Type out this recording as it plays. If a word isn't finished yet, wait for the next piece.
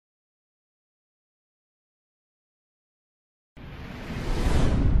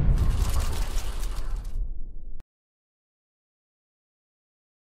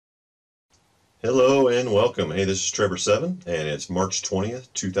Hello and welcome. Hey, this is Trevor7, and it's March 20th,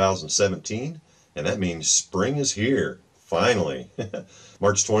 2017, and that means spring is here, finally.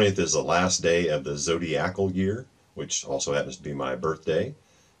 March 20th is the last day of the zodiacal year, which also happens to be my birthday,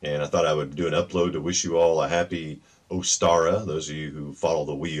 and I thought I would do an upload to wish you all a happy Ostara, those of you who follow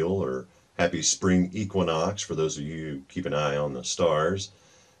the wheel, or happy spring equinox for those of you who keep an eye on the stars,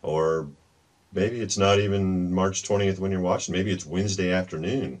 or maybe it's not even March 20th when you're watching, maybe it's Wednesday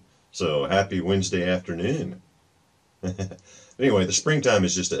afternoon. So happy Wednesday afternoon. Anyway, the springtime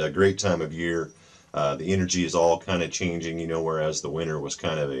is just a great time of year. The energy is all kind of changing, whereas the winter was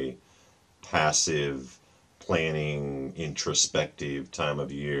kind of a passive, planning, introspective time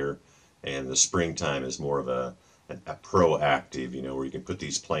of year. And the springtime is more of a proactive, where you can put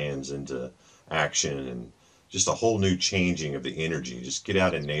these plans into action and just a whole new changing of the energy. Just get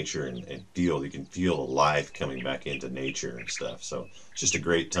out in nature and feel, you can feel the life coming back into nature and stuff. So it's just a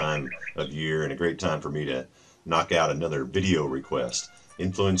great time of year and a great time for me to knock out another video request,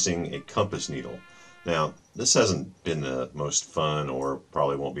 influencing a compass needle. Now, this hasn't been the most fun or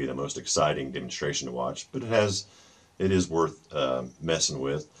probably won't be the most exciting demonstration to watch, but it is worth messing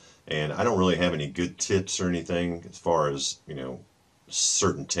with. And I don't really have any good tips or anything as far as,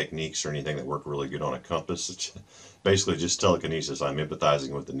 certain techniques or anything that work really good on a compass. It's basically just telekinesis. I'm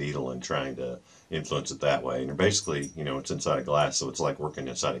empathizing with the needle and trying to influence it that way. And basically, it's inside a glass, so it's like working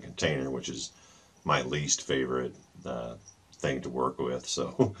inside a container, which is my least favorite thing to work with.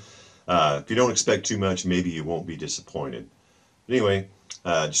 So if you don't expect too much, maybe you won't be disappointed. But anyway,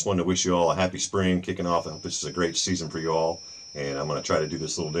 just wanted to wish you all a happy spring kicking off. I hope this is a great season for you all. And I'm going to try to do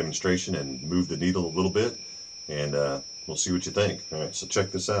this little demonstration and move the needle a little bit. And we'll see what you think. All right, so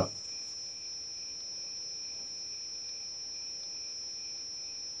check this out.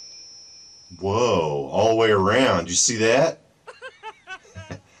 Whoa, all the way around. You see that?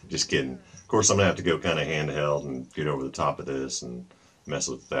 Just kidding. Of course, I'm going to have to go kind of handheld and get over the top of this and mess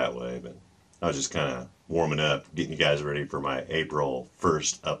with it that way. But I was just kind of warming up, getting you guys ready for my April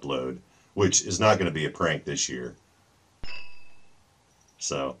 1st upload, which is not going to be a prank this year.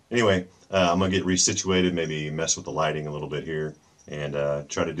 So anyway, I'm going to get resituated, maybe mess with the lighting a little bit here, and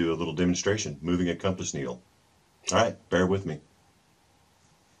try to do a little demonstration, moving a compass needle. All right, bear with me.